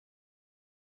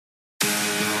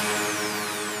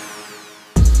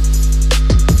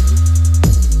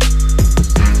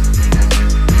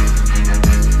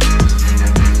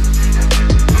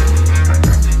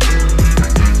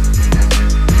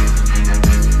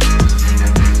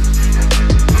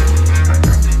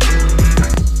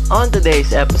On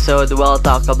today's episode, we'll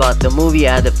talk about the movie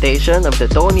adaptation of the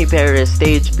Tony Perez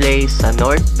stage play sa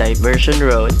North Diversion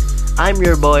Road. I'm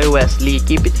your boy Wesley.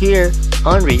 Keep it here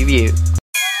on Review.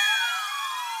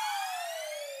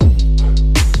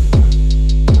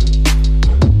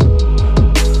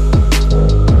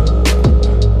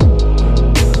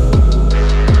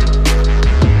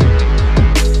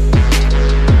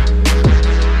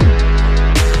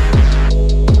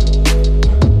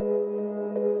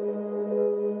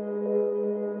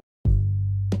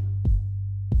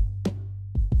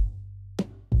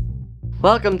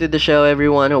 Welcome to the show,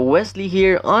 everyone. Wesley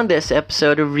here. On this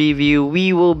episode of Review,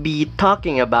 we will be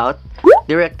talking about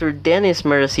director Dennis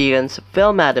Marasigan's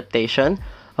film adaptation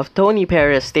of Tony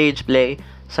Perez stage play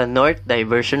sa North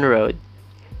Diversion Road.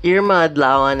 Irma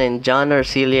Adlawan and John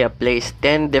Arcilla plays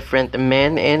 10 different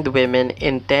men and women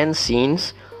in 10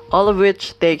 scenes, all of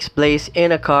which takes place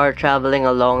in a car traveling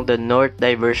along the North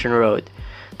Diversion Road.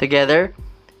 Together,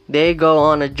 they go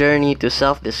on a journey to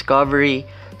self-discovery,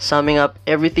 summing up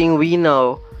everything we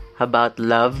know about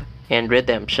love and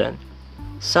redemption.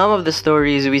 Some of the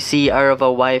stories we see are of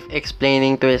a wife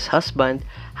explaining to his husband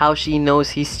how she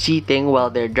knows he's cheating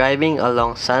while they're driving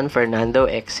along San Fernando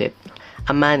exit.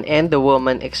 A man and a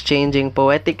woman exchanging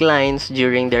poetic lines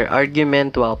during their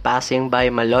argument while passing by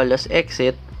Malolos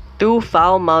exit. Two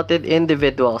foul-mouthed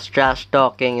individuals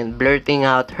trash-talking and blurting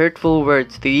out hurtful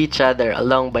words to each other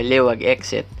along Baliwag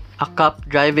exit. A cop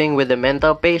driving with a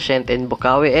mental patient in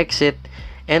Bukawi exit,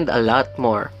 and a lot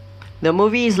more. The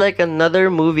movie is like another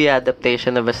movie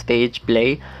adaptation of a stage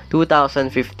play,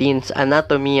 2015's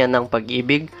Anatomia ng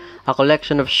Pag-ibig, a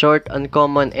collection of short,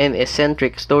 uncommon, and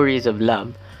eccentric stories of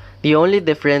love. The only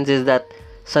difference is that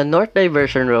sa North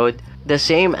Diversion Road, the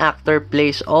same actor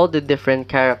plays all the different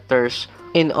characters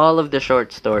in all of the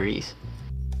short stories.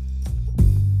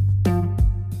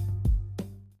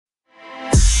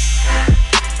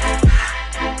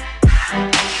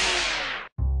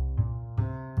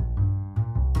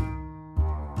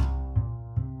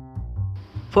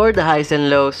 For the highs and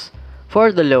lows,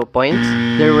 for the low points,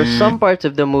 there were some parts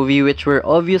of the movie which were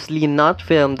obviously not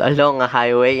filmed along a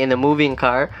highway in a moving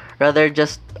car, rather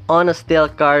just on a still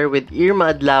car with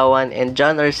Irma Adlawan and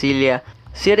John Arcilla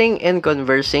sitting and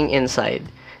conversing inside.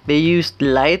 They used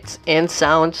lights and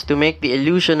sounds to make the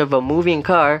illusion of a moving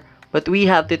car, but we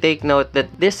have to take note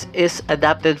that this is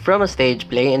adapted from a stage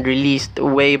play and released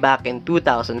way back in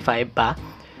 2005 pa.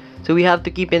 So we have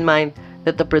to keep in mind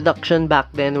that the production back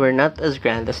then were not as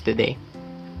grand as today.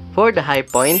 For the high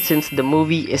point, since the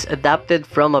movie is adapted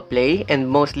from a play and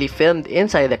mostly filmed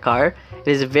inside the car, it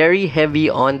is very heavy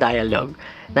on dialogue.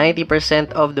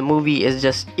 90% of the movie is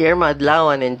just Irma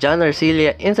Adlawan and John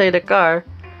Arcilla inside the car,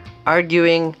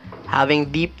 arguing, having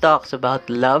deep talks about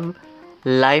love,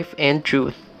 life, and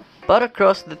truth. But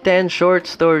across the 10 short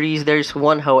stories, there's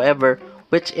one, however,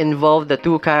 which involved the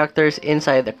two characters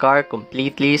inside the car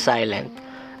completely silent.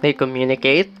 They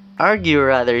argue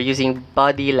using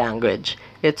body language.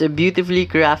 It's a beautifully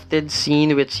crafted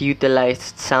scene which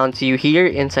utilized sounds you hear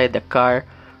inside the car,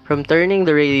 from turning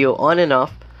the radio on and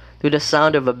off to the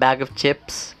sound of a bag of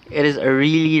chips. It is a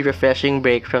really refreshing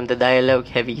break from the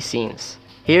dialogue-heavy scenes.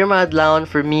 Irma Adlawan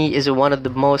for me is one of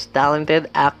the most talented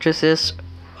actresses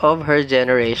of her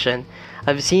generation.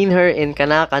 I've seen her in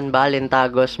Kanakan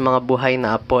Balintagos Mga Buhay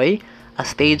na Apoy, a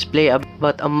stage play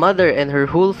about a mother and her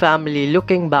whole family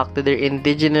looking back to their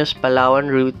indigenous Palawan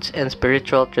roots and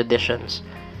spiritual traditions.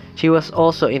 She was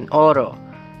also in Oro,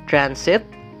 Transit,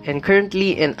 and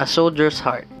currently in A Soldier's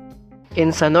Heart.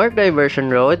 In Sa North Diversion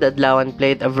Road, Adlawan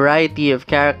played a variety of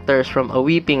characters, from a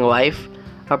weeping wife,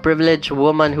 a privileged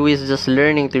woman who is just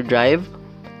learning to drive,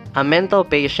 a mental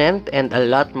patient, and a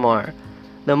lot more.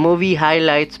 The movie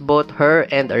highlights both her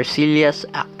and Arcilla's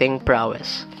acting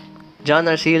prowess. John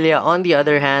Arcilla, on the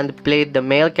other hand, played the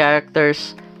male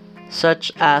characters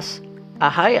such as a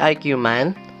high IQ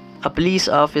man, a police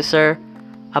officer,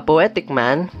 a poetic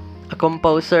man, a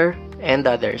composer, and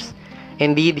others.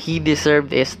 Indeed, he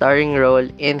deserved a starring role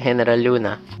in General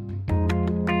Luna.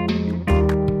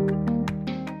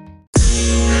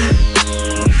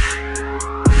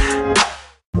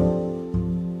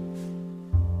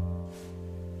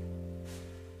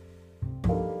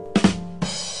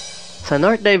 Sa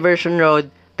North Diversion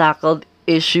Road tackled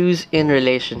issues in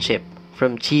relationship,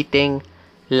 from cheating,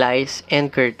 lies,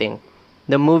 and courting.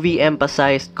 The movie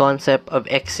emphasized concept of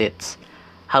exits,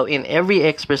 how in every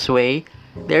expressway,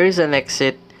 there is an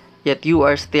exit, yet you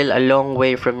are still a long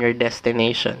way from your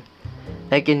destination.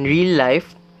 Like in real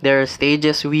life, there are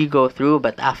stages we go through,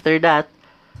 but after that,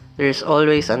 there's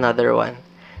always another one.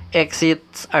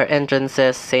 Exits are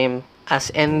entrances, same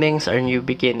as endings are new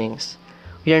beginnings.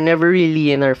 We are never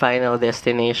really in our final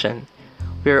destination.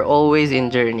 We are always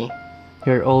in journey.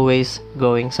 We are always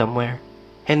going somewhere.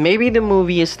 And maybe the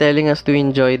movie is telling us to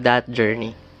enjoy that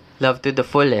journey. Love to the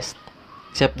fullest.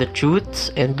 Accept the truths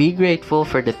and be grateful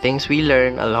for the things we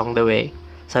learn along the way.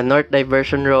 Sa North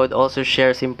Diversion Road also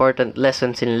shares important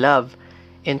lessons in love,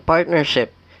 in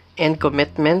partnership, and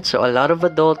commitment, so a lot of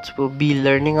adults will be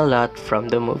learning a lot from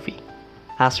the movie.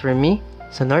 As for me,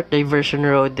 sa North Diversion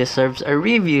Road deserves a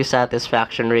review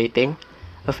satisfaction rating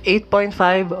of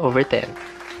 8.5 over 10.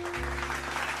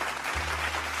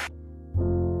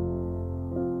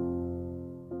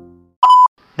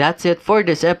 That's it for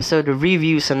this episode of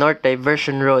Review sa North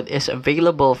Diversion Road is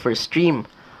available for stream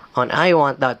on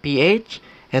iwant.ph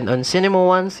and on Cinema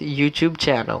One's YouTube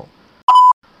channel.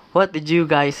 What did you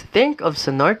guys think of sa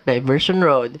North Diversion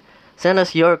Road? Send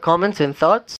us your comments and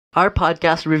thoughts. Our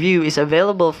podcast review is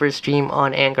available for stream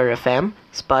on Anchor FM,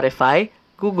 Spotify,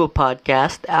 Google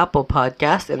Podcast, Apple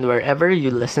Podcast, and wherever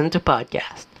you listen to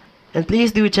podcasts. And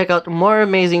please do check out more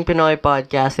amazing Pinoy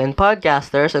podcasts and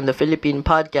podcasters on the Philippine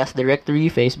Podcast Directory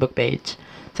Facebook page.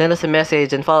 Send us a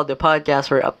message and follow the podcast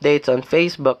for updates on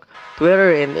Facebook,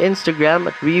 Twitter, and Instagram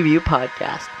at Review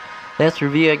Podcast. Let's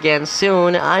review again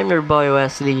soon. I'm your boy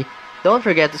Wesley. Don't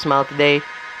forget to smile today.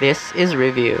 This is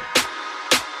Review.